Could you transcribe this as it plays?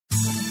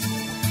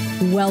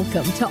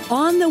Welcome to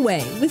On the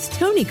Way with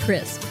Tony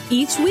Crisp.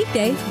 Each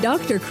weekday,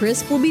 Dr.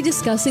 Crisp will be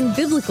discussing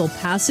biblical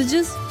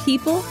passages,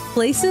 people,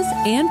 places,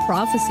 and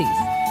prophecies.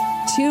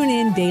 Tune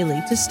in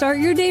daily to start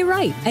your day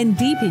right and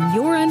deepen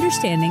your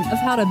understanding of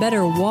how to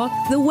better walk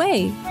the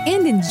way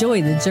and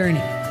enjoy the journey.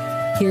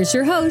 Here's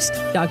your host,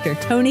 Dr.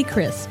 Tony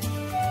Crisp.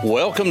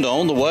 Welcome to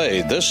On the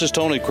Way. This is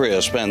Tony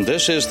Crisp, and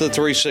this is the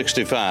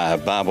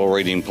 365 Bible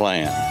Reading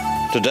Plan.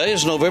 Today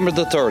is November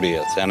the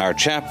 30th, and our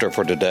chapter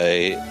for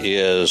today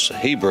is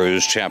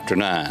Hebrews chapter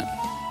 9.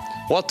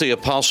 What the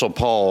Apostle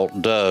Paul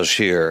does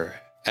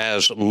here,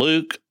 as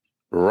Luke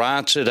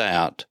writes it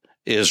out,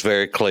 is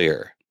very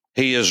clear.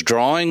 He is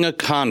drawing a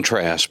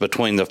contrast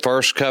between the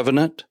first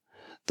covenant,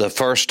 the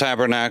first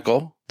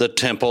tabernacle, the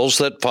temples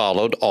that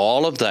followed,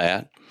 all of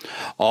that,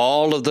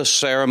 all of the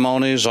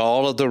ceremonies,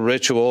 all of the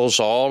rituals,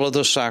 all of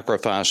the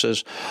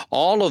sacrifices,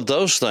 all of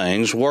those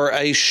things were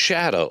a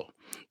shadow.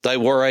 They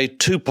were a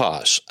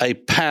tupos, a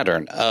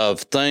pattern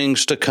of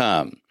things to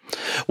come.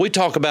 We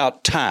talk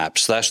about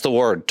types, that's the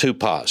word,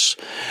 tupos,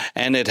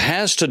 and it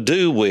has to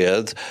do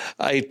with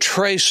a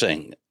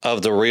tracing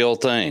of the real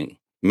thing.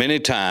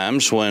 Many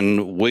times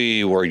when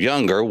we were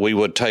younger, we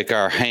would take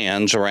our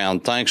hands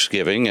around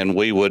Thanksgiving and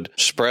we would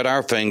spread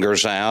our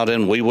fingers out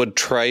and we would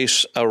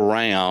trace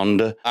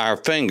around our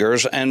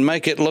fingers and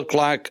make it look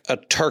like a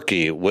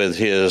turkey with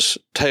his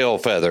tail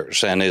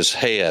feathers and his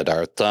head.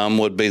 Our thumb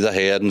would be the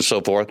head and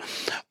so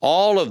forth.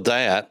 All of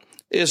that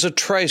is a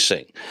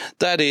tracing.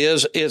 That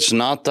is, it's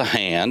not the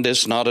hand,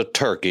 it's not a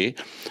turkey,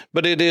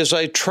 but it is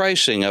a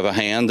tracing of a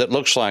hand that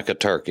looks like a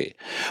turkey.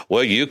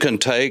 Well, you can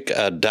take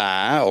a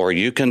die or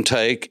you can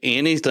take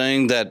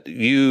anything that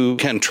you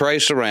can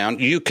trace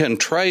around. You can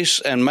trace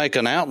and make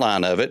an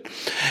outline of it,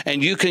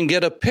 and you can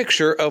get a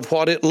picture of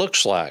what it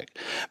looks like.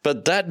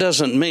 But that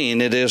doesn't mean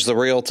it is the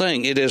real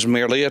thing. It is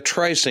merely a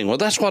tracing. Well,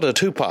 that's what a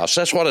tupos,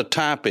 that's what a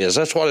type is,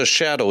 that's what a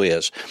shadow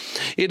is.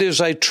 It is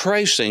a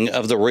tracing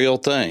of the real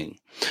thing.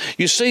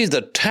 You see,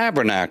 the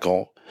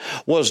tabernacle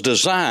was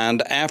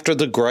designed after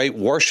the great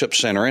worship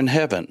center in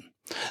heaven.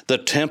 The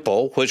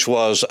temple, which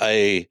was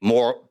a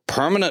more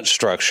permanent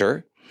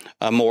structure,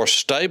 a more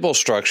stable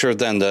structure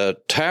than the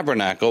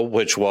tabernacle,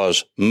 which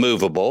was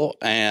movable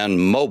and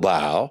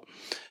mobile,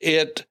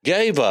 it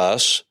gave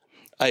us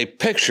a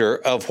picture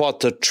of what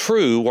the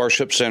true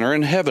worship center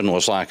in heaven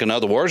was like. In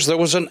other words, there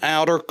was an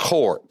outer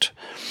court.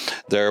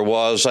 There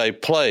was a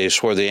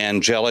place where the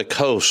angelic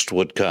host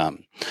would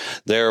come.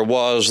 There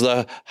was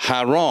the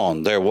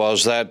Haron. There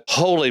was that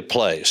holy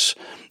place.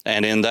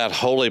 And in that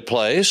holy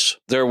place,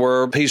 there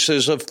were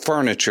pieces of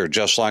furniture,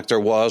 just like there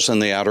was in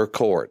the outer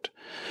court.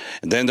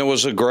 And then there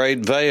was a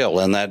great veil,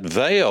 and that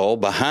veil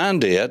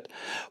behind it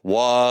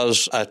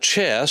was a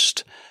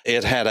chest.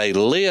 It had a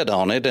lid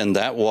on it, and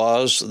that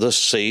was the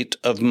seat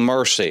of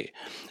mercy.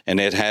 And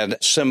it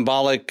had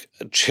symbolic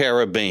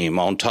cherubim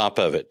on top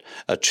of it,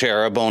 a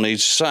cherub on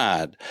each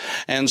side.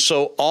 And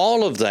so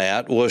all of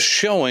that was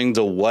showing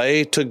the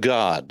way to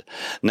God.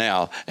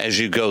 Now, as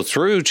you go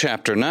through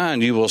chapter 9,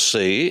 you will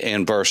see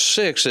in verse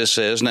 6, it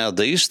says, "Now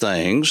these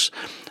things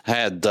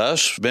had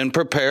thus been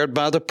prepared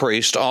by the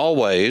priest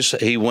always.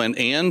 He went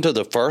into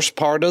the first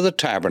part of the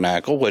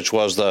tabernacle, which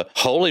was the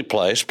holy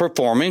place,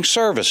 performing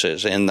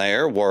services. And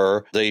there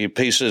were the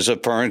pieces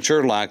of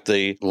furniture like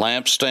the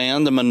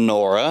lampstand, the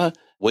menorah.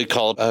 We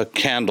call it a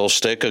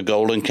candlestick, a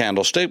golden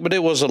candlestick, but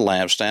it was a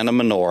lampstand, a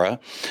menorah.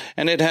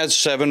 And it had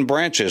 7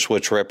 branches,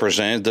 which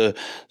represented the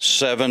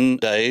 7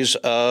 days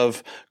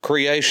of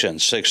creation,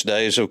 6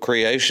 days of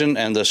creation,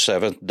 and the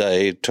 7th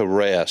day to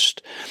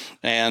rest.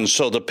 And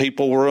so the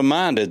people were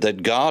reminded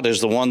that God is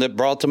the one that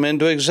brought them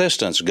into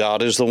existence.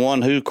 God is the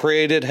one who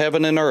created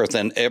heaven and earth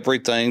and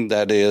everything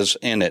that is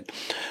in it.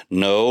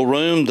 No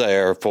room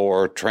there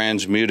for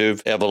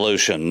transmutive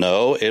evolution.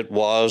 No, it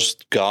was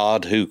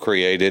God who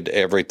created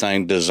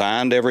everything,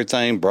 designed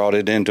everything, brought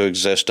it into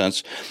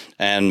existence,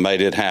 and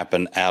made it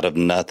happen out of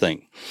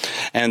nothing.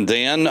 And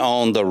then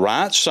on the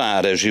right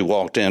side, as you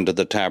walked into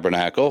the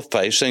tabernacle,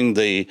 facing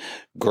the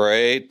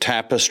great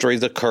tapestry,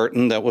 the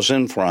curtain that was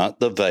in front,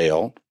 the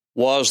veil,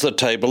 was the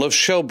table of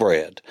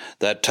showbread.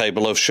 That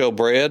table of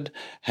showbread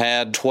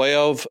had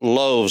 12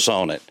 loaves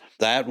on it.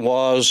 That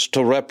was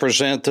to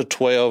represent the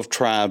 12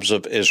 tribes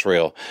of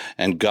Israel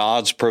and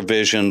God's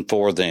provision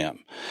for them.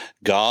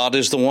 God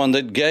is the one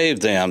that gave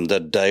them the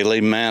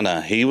daily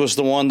manna. He was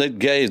the one that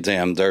gave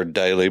them their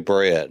daily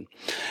bread.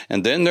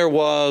 And then there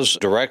was,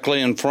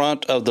 directly in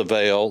front of the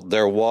veil,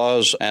 there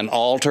was an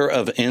altar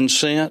of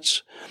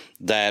incense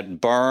that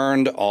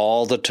burned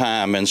all the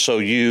time. And so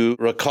you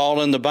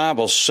recall in the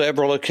Bible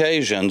several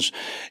occasions,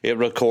 it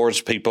records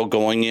people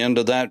going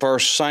into that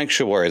first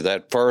sanctuary,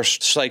 that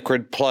first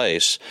sacred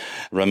place.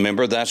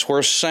 Remember, that's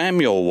where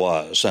Samuel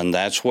was, and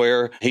that's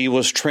where he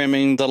was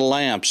trimming the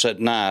lamps at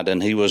night,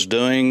 and he was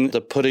doing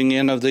the putting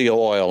in of the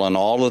oil and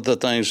all of the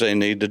things they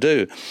need to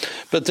do.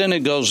 But then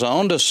it goes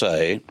on to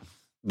say,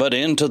 but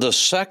into the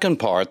second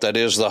part, that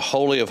is the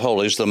Holy of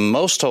Holies, the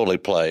most holy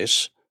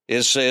place,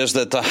 it says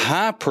that the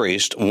high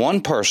priest, one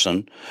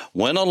person,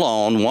 went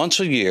alone once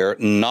a year,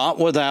 not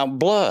without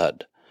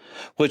blood.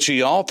 which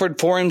he offered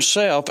for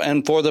himself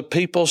and for the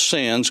people's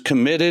sins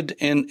committed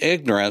in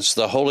ignorance,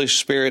 the Holy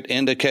Spirit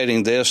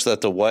indicating this,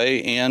 that the way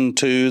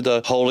into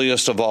the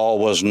holiest of all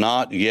was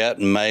not yet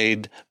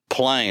made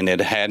plain.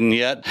 It hadn't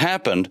yet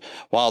happened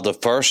while the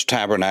first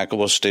tabernacle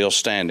was still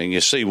standing. You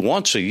see,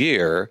 once a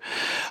year,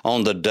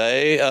 on the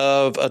Day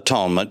of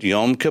Atonement,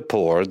 Yom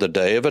Kippur, the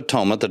Day of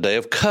Atonement, the Day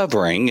of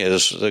Covering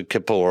is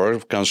Kippur,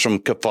 comes from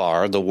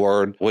kafar, the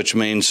word which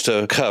means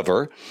to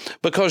cover,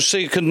 because,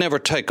 see, it could never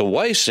take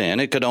away sin.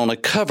 It could only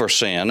cover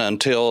sin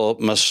until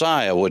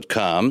Messiah would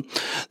come,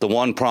 the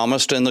one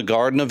promised in the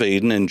Garden of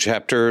Eden in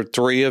chapter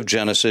 3 of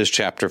Genesis,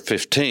 chapter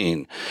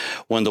 15,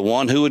 when the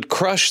one who would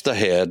crush the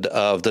head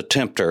of the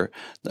tempter,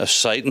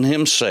 Satan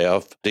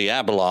himself,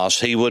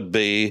 Diabolos, he would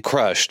be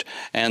crushed.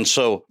 And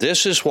so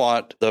this is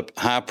what the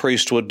high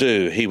priest would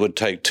do. He would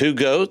take 2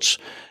 goats.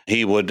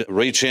 He would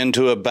reach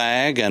into a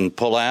bag and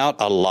pull out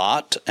a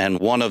lot, and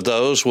one of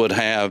those would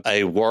have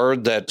a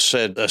word that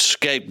said a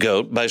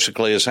scapegoat,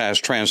 basically is how it's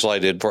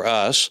translated for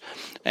us.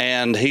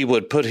 And he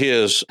would put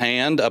his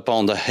hand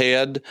upon the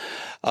head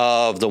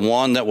of the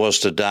one that was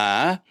to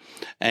die,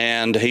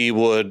 and he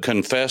would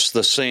confess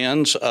the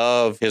sins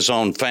of his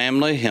own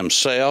family,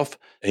 himself.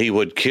 He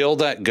would kill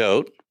that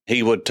goat.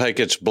 He would take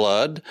its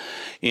blood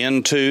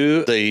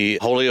into the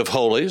Holy of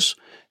Holies.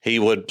 He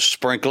would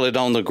sprinkle it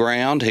on the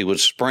ground. He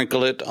would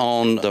sprinkle it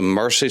on the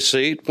mercy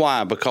seat.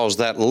 Why? Because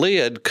that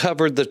lid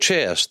covered the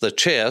chest. The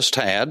chest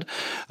had,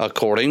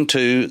 according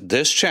to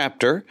this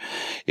chapter,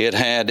 it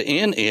had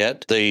in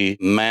it the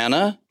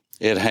manna.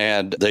 It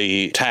had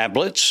the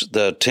tablets,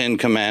 the 10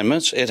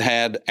 Commandments. It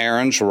had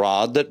Aaron's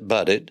rod that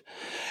budded.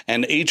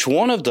 And each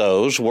one of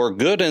those were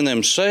good in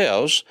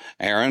themselves.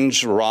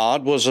 Aaron's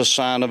rod was a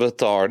sign of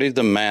authority.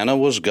 The manna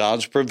was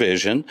God's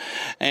provision.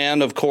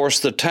 And, of course,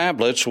 the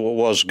tablets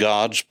was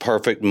God's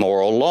perfect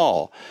moral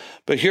law.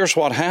 But here's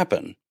what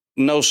happened.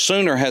 No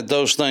sooner had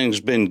those things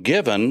been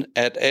given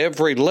at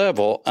every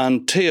level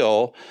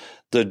until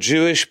the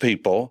Jewish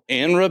people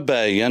in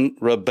rebellion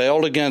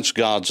rebelled against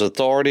God's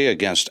authority,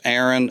 against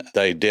Aaron.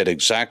 They did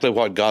exactly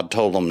what God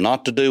told them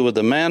not to do with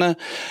the manna,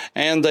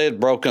 and they had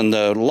broken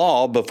the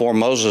law before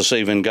Moses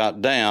even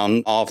got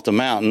down off the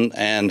mountain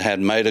and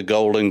had made a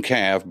golden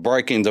calf,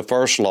 breaking the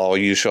first law,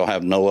 you shall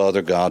have no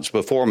other gods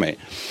before me.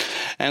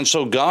 And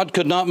so God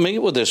could not meet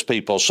with his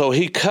people, so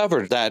he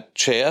covered that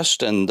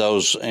chest and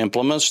those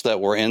implements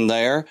that were in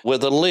there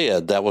with a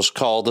lid that was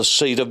called the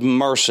seat of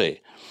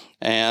mercy.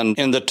 And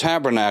in the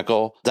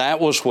tabernacle, that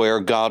was where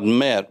God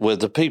met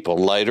with the people,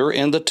 later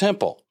in the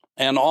temple.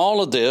 And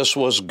all of this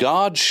was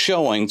God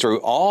showing through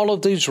all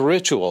of these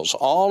rituals,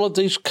 all of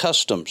these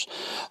customs,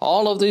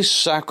 all of these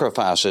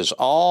sacrifices,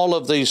 all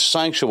of these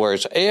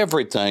sanctuaries,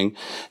 everything.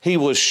 He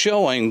was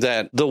showing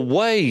that the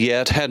way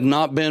yet had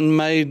not been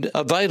made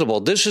available.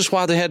 This is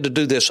why they had to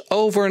do this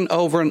over and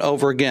over and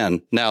over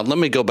again. Now, let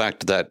me go back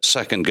to that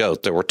second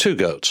goat. There were 2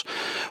 goats.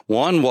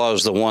 One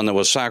was the one that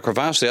was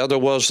sacrificed. The other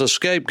was the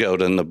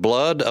scapegoat. And the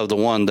blood of the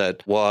one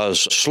that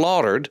was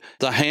slaughtered,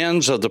 the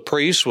hands of the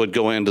priest would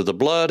go into the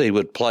blood. He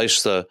would place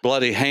the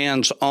bloody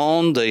hands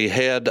on the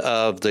head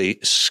of the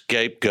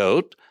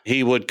scapegoat.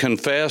 He would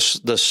confess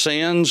the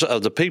sins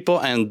of the people,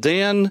 and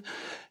then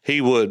he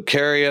would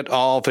carry it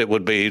off. It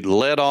would be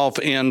led off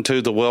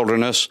into the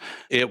wilderness.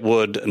 It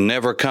would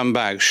never come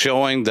back,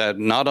 showing that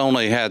not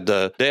only had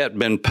the debt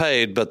been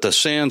paid, but the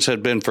sins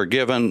had been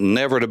forgiven,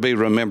 never to be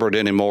remembered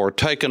anymore,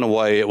 taken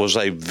away. It was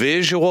a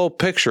visual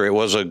picture. It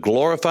was a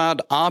glorified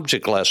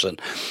object lesson.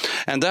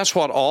 And that's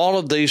what all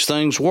of these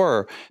things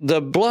were. The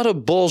blood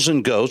of bulls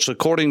and goats,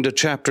 according to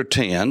chapter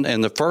 10,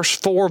 in the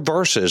first 4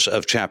 verses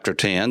of chapter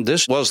 10,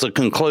 this was the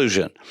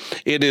conclusion.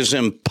 It is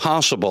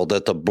impossible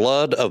that the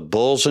blood of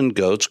bulls and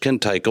goats can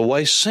take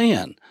away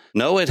sin.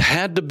 No, it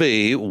had to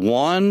be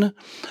one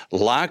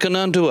likened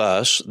unto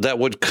us that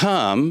would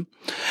come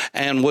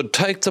and would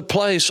take the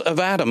place of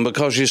Adam,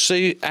 because you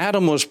see,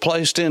 Adam was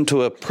placed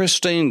into a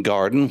pristine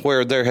garden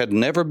where there had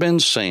never been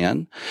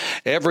sin.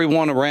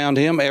 Everyone around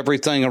him,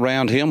 everything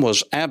around him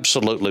was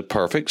absolutely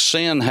perfect.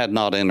 Sin had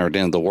not entered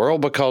into the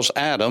world because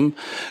Adam,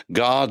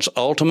 God's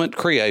ultimate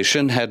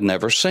creation, had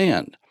never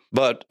sinned.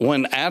 But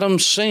when Adam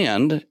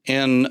sinned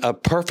in a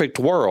perfect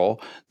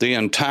world, the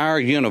entire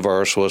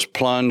universe was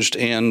plunged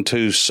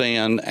into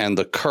sin, and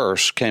the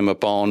curse came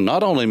upon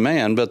not only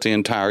man, but the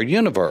entire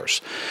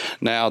universe.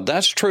 Now,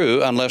 that's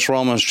true unless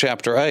Romans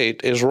chapter 8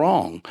 is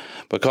wrong,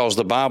 because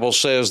the Bible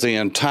says the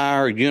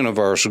entire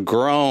universe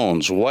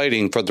groans,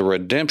 waiting for the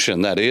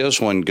redemption. That is,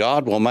 when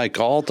God will make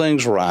all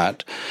things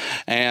right,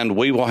 and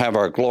we will have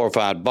our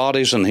glorified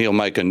bodies, and he'll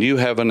make a new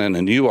heaven and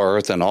a new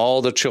earth, and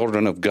all the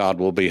children of God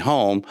will be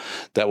home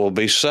that will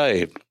be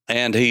saved.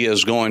 And he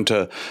is going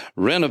to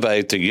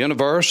renovate the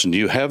universe,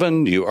 new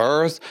heaven, new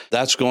earth.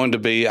 That's going to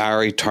be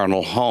our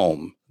eternal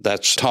home.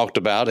 That's talked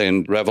about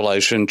in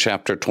Revelation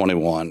chapter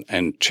 21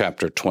 and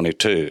chapter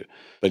 22.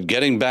 But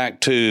getting back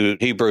to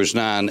Hebrews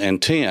 9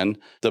 and 10,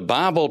 the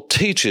Bible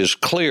teaches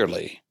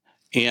clearly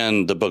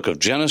in the book of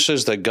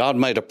Genesis that God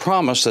made a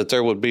promise that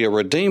there would be a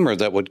Redeemer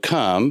that would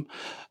come,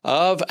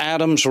 of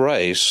Adam's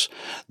race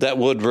that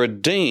would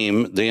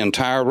redeem the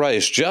entire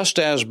race. Just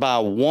as by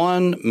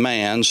one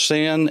man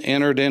sin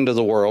entered into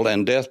the world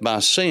and death by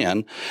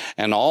sin,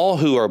 and all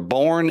who are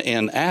born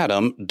in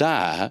Adam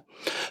die,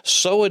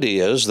 so it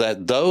is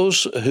that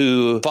those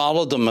who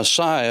followed the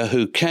Messiah,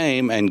 who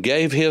came and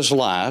gave his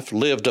life,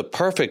 lived a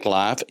perfect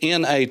life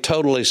in a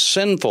totally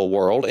sinful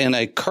world, in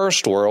a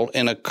cursed world,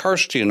 in a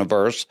cursed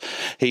universe.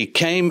 He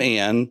came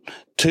in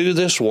to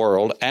this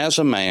world as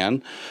a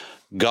man,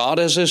 God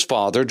as his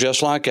father,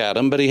 just like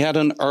Adam, but he had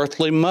an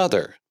earthly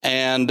mother.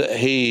 And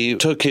he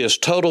took his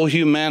total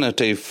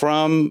humanity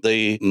from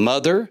the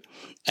mother,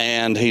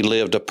 and he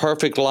lived a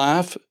perfect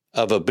life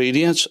of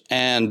obedience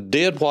and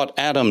did what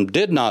Adam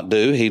did not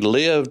do. He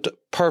lived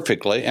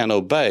perfectly and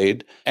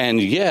obeyed,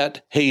 and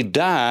yet he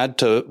died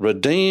to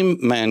redeem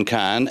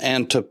mankind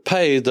and to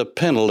pay the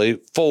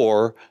penalty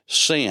for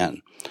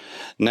sin.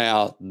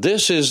 Now,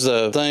 this is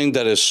the thing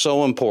that is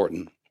so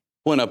important.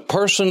 When a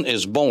person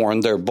is born,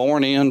 they're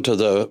born into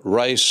the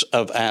race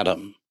of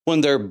Adam. When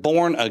they're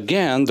born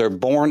again, they're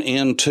born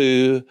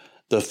into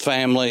the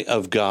family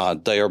of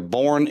God. They are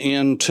born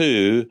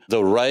into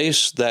the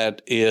race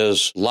that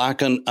is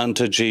likened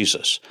unto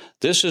Jesus.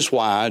 This is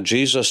why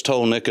Jesus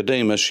told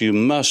Nicodemus, you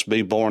must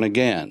be born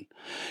again.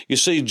 You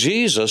see,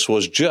 Jesus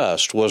was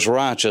just, was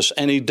righteous,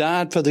 and he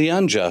died for the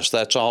unjust.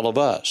 That's all of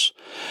us.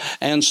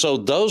 And so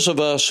those of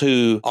us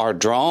who are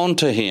drawn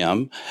to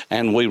him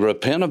and we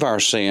repent of our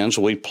sins,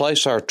 we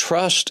place our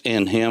trust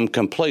in him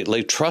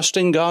completely,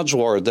 trusting God's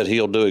word that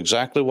he'll do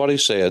exactly what he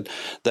said,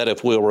 that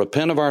if we'll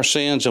repent of our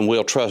sins and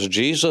we'll trust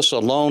Jesus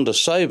alone to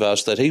save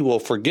us, that he will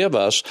forgive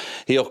us,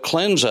 he'll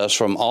cleanse us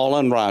from all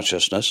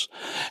unrighteousness,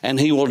 and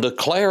he will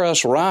declare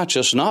us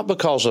righteous, not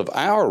because of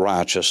our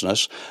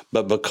righteousness,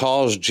 but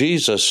because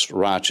Jesus'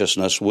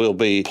 righteousness will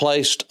be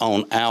placed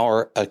on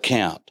our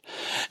account.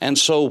 And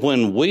so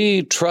when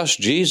we trust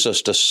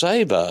Jesus to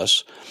save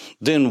us,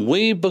 then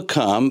we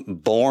become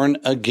born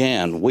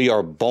again. We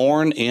are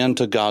born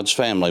into God's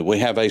family. We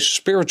have a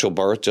spiritual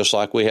birth just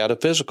like we had a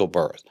physical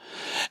birth.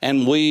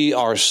 And we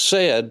are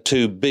said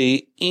to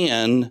be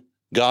in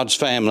God's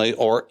family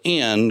or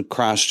in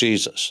Christ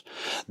Jesus.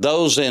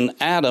 Those in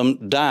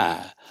Adam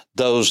die.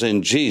 Those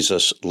in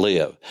Jesus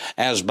live.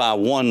 As by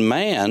one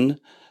man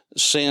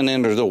sin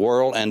entered the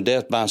world and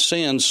death by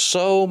sin,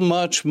 so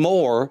much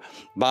more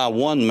by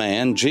one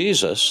man,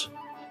 Jesus,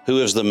 who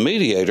is the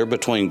mediator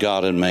between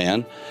God and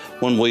man.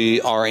 When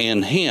we are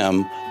in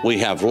him, we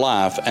have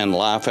life and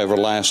life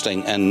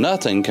everlasting, and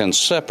nothing can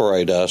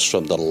separate us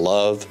from the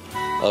love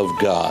of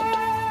God.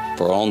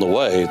 For On the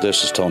Way,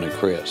 this is Tony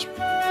Crisp.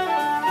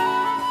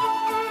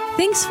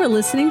 Thanks for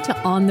listening to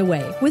On the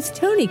Way with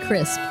Tony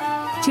Crisp.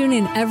 Tune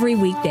in every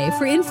weekday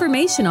for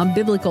information on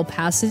biblical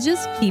passages,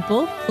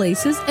 people,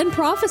 places, and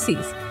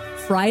prophecies.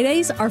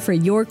 Fridays are for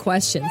your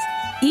questions.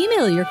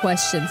 Email your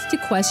questions to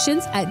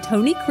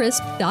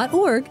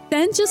questions@tonycrisp.org.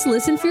 Then just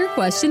listen for your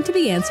question to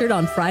be answered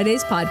on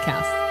Friday's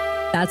podcast.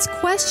 That's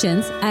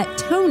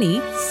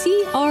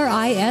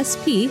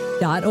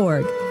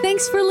questions@tonycrisp.org.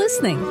 Thanks for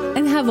listening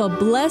and have a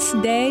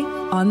blessed day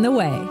on the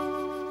way.